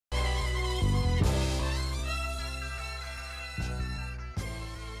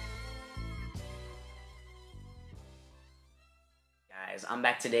Guys, I'm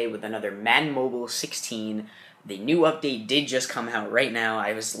back today with another Madden Mobile 16. The new update did just come out right now.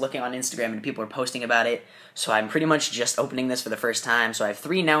 I was looking on Instagram and people are posting about it, so I'm pretty much just opening this for the first time. So I have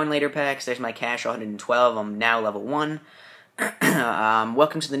 3 now and later packs. There's my cash 112. I'm now level 1.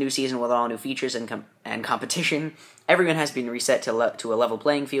 Welcome to the new season with all new features and competition. Everyone has been reset to a level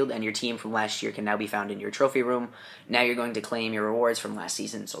playing field, and your team from last year can now be found in your trophy room. Now you're going to claim your rewards from last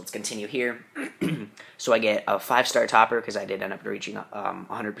season, so let's continue here. So I get a 5-star topper because I did end up reaching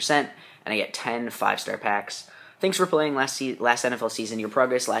 100%, and I get 10 5-star packs. Thanks for playing last NFL season. Your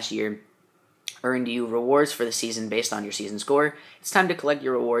progress last year earned you rewards for the season based on your season score. It's time to collect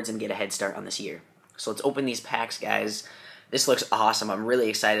your rewards and get a head start on this year. So let's open these packs, guys. This looks awesome. I'm really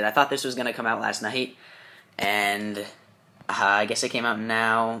excited. I thought this was going to come out last night, and I guess it came out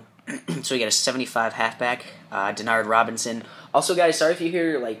now. So we got a 75 halfback, Denard Robinson. Also, guys, sorry if you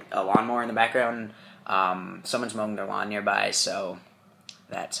hear like a lawnmower in the background. Someone's mowing their lawn nearby, so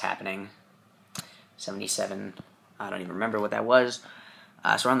that's happening. 77. I don't even remember what that was.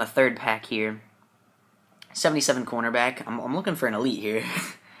 So we're on the 3rd pack here. 77 cornerback. I'm looking for an elite here.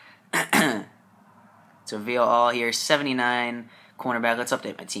 To reveal all here, 79 cornerback. Let's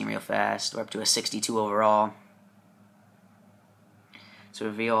update my team real fast. We're up to a 62 overall. So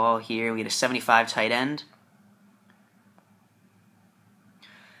reveal all here. We get a 75 tight end.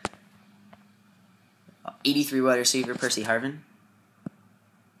 '83 wide receiver, Percy Harvin.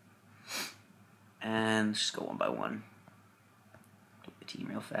 And let's just go one by one. Take the team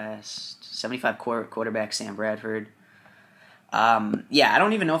real fast. 75 quarterback, Sam Bradford. Yeah, I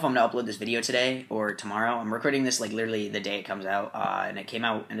don't even know if I'm going to upload this video today or tomorrow. I'm recording this like literally the day it comes out, and it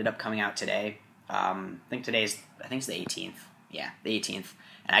ended up coming out today. I think it's the 18th. Yeah, the 18th.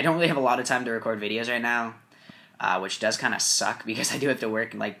 And I don't really have a lot of time to record videos right now, which does kind of suck because I do have to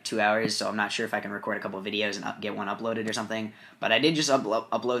work in like 2 hours, so I'm not sure if I can record a couple of videos and get one uploaded or something. But I did just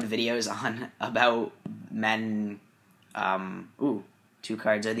upload videos on about Madden. 2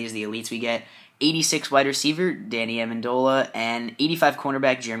 cards. Are these the elites we get? 86 wide receiver, Danny Amendola, and 85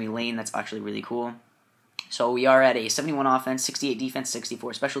 cornerback, Jeremy Lane. That's actually really cool. So we are at a 71 offense, 68 defense,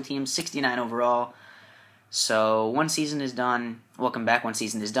 64 special teams, 69 overall. So one season is done. Welcome back. One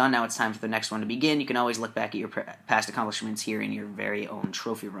season is done. Now it's time for the next one to begin. You can always look back at your past accomplishments here in your very own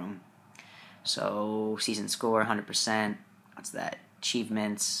trophy room. So season score, 100%. What's that?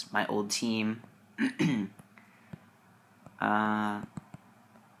 Achievements, my old team.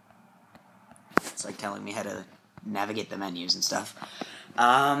 It's like telling me how to navigate the menus and stuff.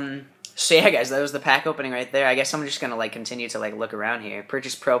 So yeah, guys, that was the pack opening right there. I guess I'm just gonna like continue to like look around here.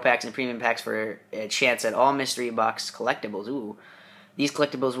 Purchase pro packs and premium packs for a chance at all mystery box collectibles. Ooh, these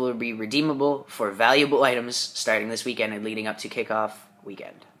collectibles will be redeemable for valuable items starting this weekend and leading up to kickoff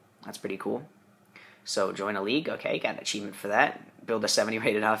weekend. That's pretty cool. So join a league. Okay, got an achievement for that. Build a 70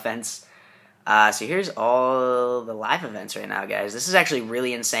 rated offense. So here's all the live events right now, guys. This is actually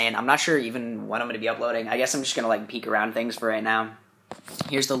really insane. I'm not sure even what I'm going to be uploading. I guess I'm just going to like peek around things for right now.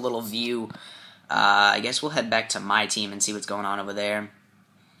 Here's the little view. I guess we'll head back to my team and see what's going on over there.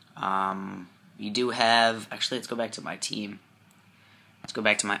 You do have... Actually, let's go back to my team. Let's go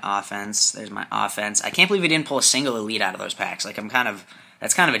back to my offense. There's my offense. I can't believe we didn't pull a single elite out of those packs. Like,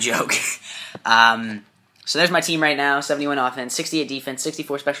 that's kind of a joke. So there's my team right now, 71 offense, 68 defense,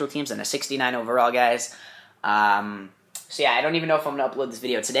 64 special teams, and a 69 overall, guys. So yeah, I don't even know if I'm going to upload this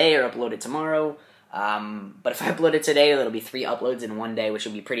video today or upload it tomorrow. But if I upload it today, it'll be 3 uploads in one day, which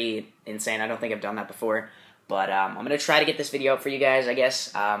would be pretty insane. I don't think I've done that before. But I'm going to try to get this video up for you guys, I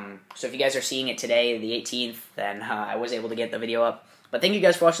guess. So if you guys are seeing it today, the 18th, then I was able to get the video up. But thank you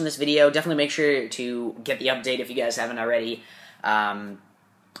guys for watching this video. Definitely make sure to get the update if you guys haven't already.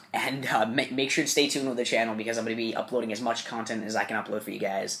 And make sure to stay tuned with the channel because I'm going to be uploading as much content as I can upload for you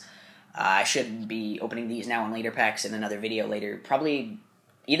guys. I should be opening these now and later packs in another video later. Probably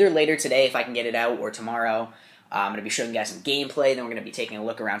either later today if I can get it out or tomorrow. I'm going to be showing you guys some gameplay. Then we're going to be taking a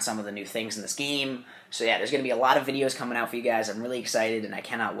look around some of the new things in this game. So yeah, there's going to be a lot of videos coming out for you guys. I'm really excited and I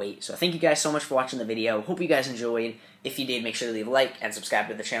cannot wait. So thank you guys so much for watching the video. Hope you guys enjoyed. If you did, make sure to leave a like and subscribe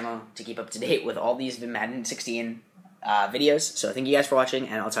to the channel to keep up to date with all these Madden 16 videos. So thank you guys for watching,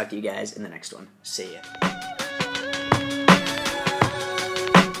 and I'll talk to you guys in the next one. See ya.